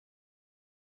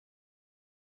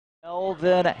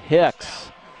Melvin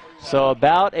Hicks. So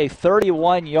about a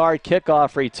 31-yard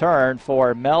kickoff return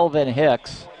for Melvin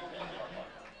Hicks.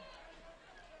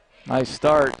 Nice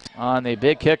start on the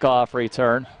big kickoff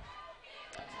return.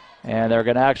 And they're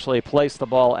going to actually place the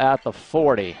ball at the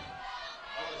 40.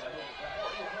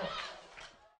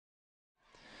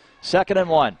 2nd and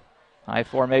 1. High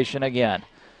formation again.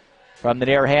 From the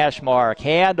near hash mark,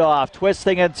 handoff,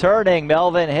 twisting and turning.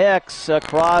 Melvin Hicks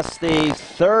across the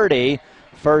 30.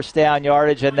 First down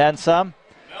yardage and then some.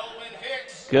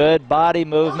 Good body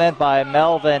movement by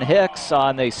Melvin Hicks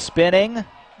on the spinning.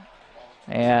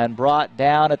 And brought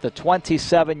down at the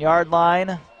 27-yard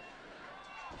line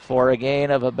for a gain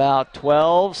of about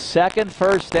 12. Second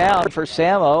first down for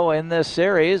Samo in this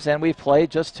series, and we've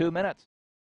played just 2 minutes.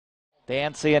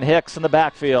 Dancy and Hicks in the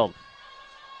backfield.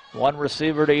 One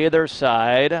receiver to either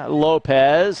side.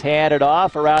 Lopez handed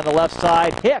off around the left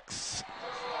side. Hicks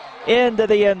into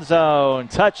the end zone.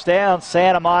 Touchdown,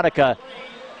 Santa Monica.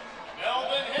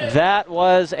 That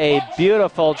was a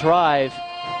beautiful drive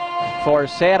for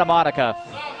Santa Monica.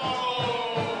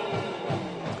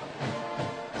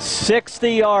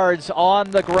 60 yards on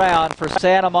the ground for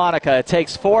Santa Monica. It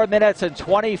takes 4 minutes and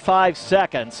 25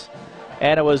 seconds,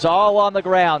 and it was all on the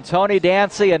ground. Tony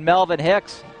Dancy and Melvin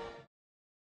Hicks